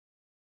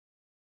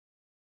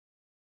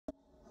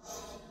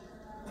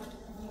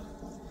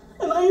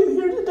am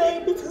here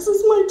today because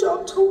it's my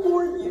job to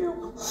warn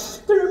you.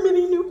 There are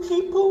many new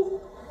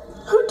people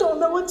who don't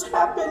know what's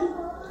happened,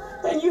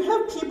 and you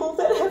have people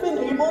that have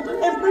enabled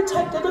and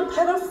protected a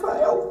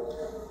pedophile.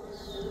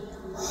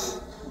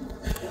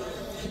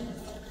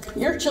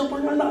 Your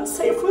children are not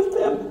safe with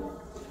them.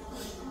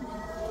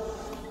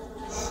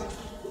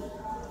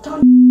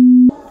 Don't.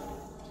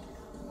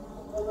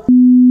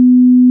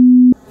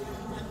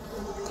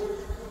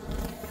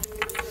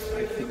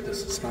 I think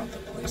this is not the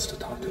place to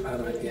talk about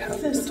it. I'd be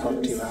happy to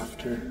talk to you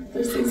after.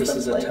 This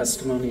is a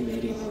testimony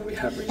meeting where we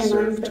have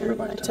reserved to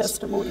provide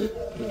testimony.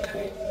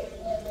 Okay.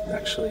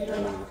 Actually, you're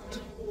not.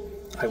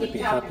 I would be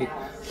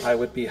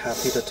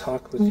happy to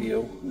talk with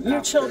you.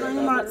 Your children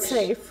are not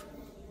safe.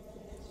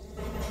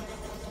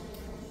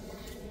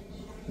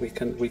 We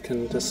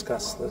can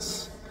discuss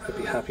this. I'd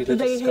be happy to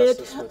They discuss hid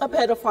this with a you.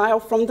 pedophile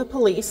from the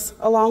police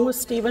along with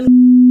Stephen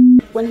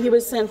when he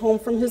was sent home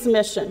from his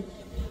mission.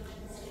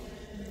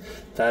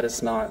 That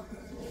is not.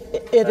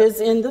 It is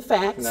in the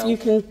facts. No. You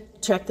can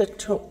check the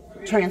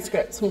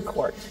transcripts from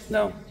court.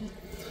 No.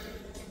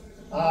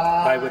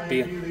 I would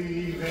be.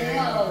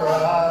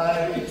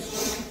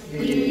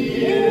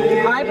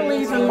 I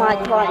believe in my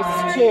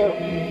Christ too.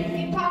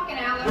 Keep talking,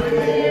 Alex.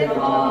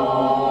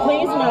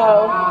 Please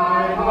know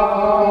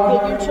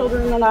that your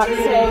children are not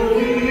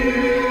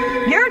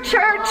safe. Your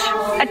church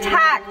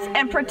attacked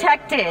and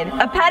protected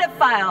a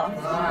pedophile.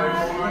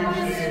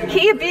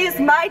 He abused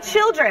my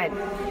children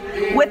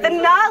with the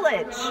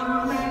knowledge.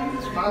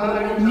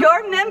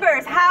 Your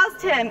members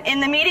housed him in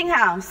the meeting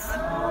house.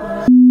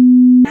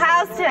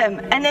 Housed him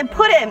and then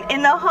put him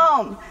in the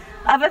home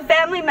of a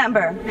family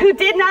member who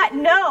did not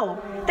know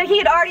that he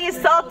had already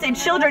assaulted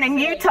children in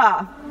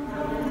Utah.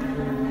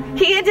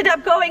 He ended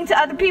up going to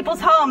other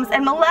people's homes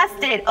and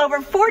molested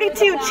over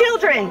 42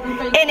 children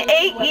in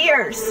 8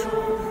 years.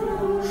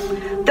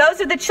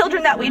 Those are the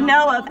children that we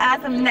know of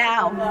as of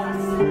now.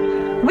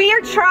 We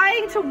are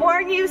trying to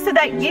warn you so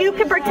that you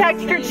can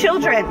protect your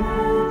children.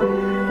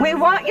 We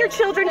want your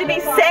children to be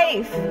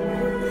safe.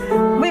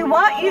 We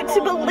want you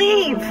to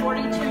believe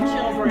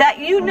that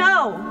you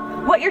know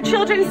what your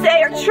children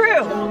say are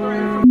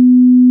true.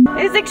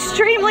 It is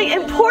extremely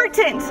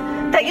important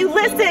that you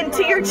listen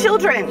to your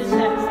children.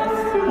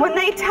 When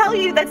they tell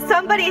you that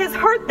somebody has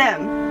hurt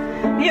them,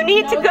 you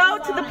need to go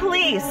to the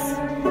police.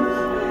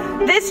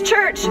 This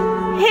church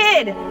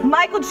hid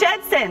Michael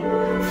Jensen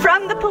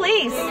from the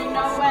police.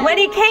 When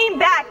he came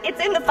back, it's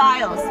in the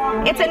files,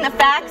 it's in the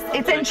facts,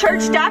 it's in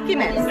church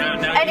documents,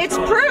 and it's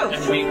proof.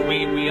 And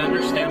we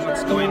understand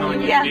what's going on.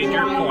 You made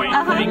your point.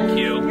 Thank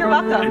you. You're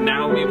welcome. And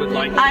now we would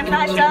like to I'm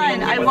not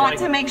done. I want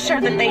to make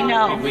sure that they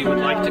know. We would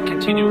like to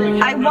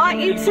continue. I want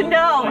you to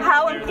know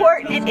how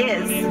important it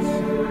is.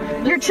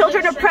 Your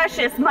children are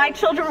precious. My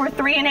children were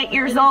 3 and 8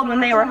 years old when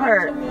they were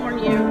hurt.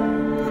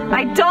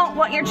 I don't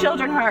want your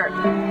children hurt.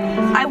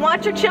 I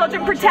want your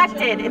children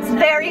protected. It's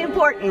very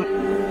important.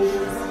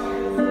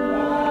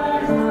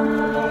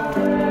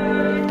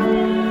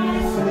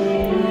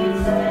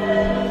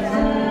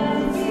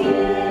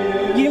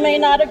 You may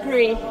not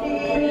agree,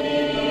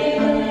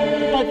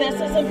 but this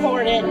is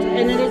important,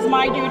 and it is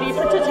my duty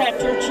to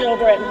protect your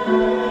children.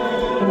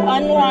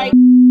 Unlike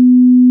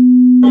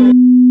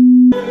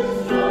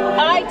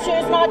I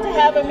choose not to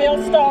have a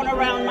millstone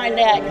around my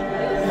neck.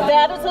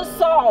 That is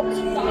assault.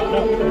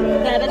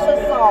 That is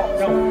assault.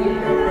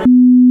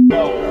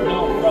 No,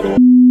 brother.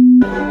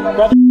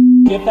 Brother,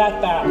 give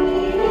that back.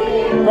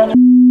 Brother,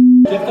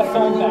 give the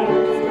phone back.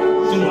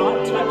 Do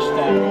not touch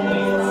that,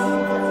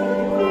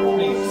 please.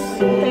 Please.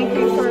 Thank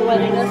you for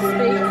letting us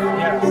speak.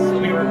 Yes,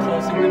 we were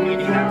closing the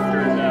meeting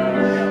after the...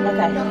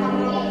 Okay.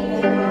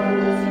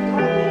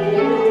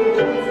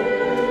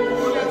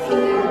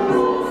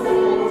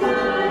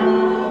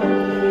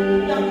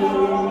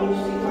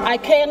 I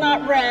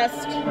cannot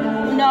rest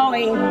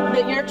knowing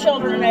that your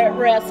children are at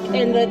risk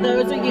and that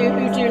those of you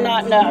who do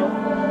not know.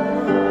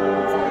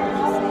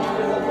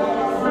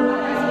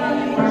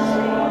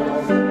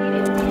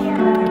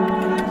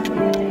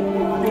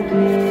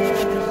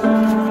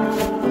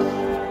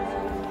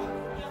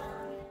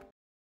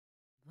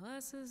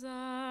 Buses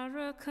are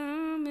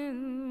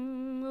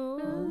a-coming,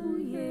 oh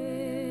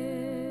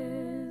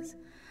yes.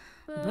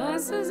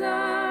 Buses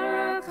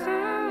are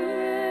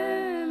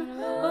a-coming,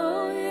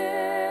 oh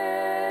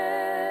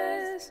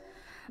yes.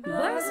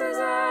 Buses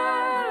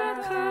are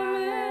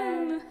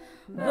a-coming,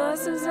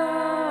 buses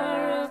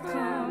are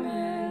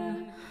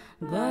a-coming,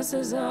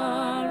 buses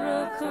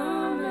are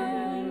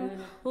a-coming,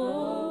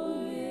 oh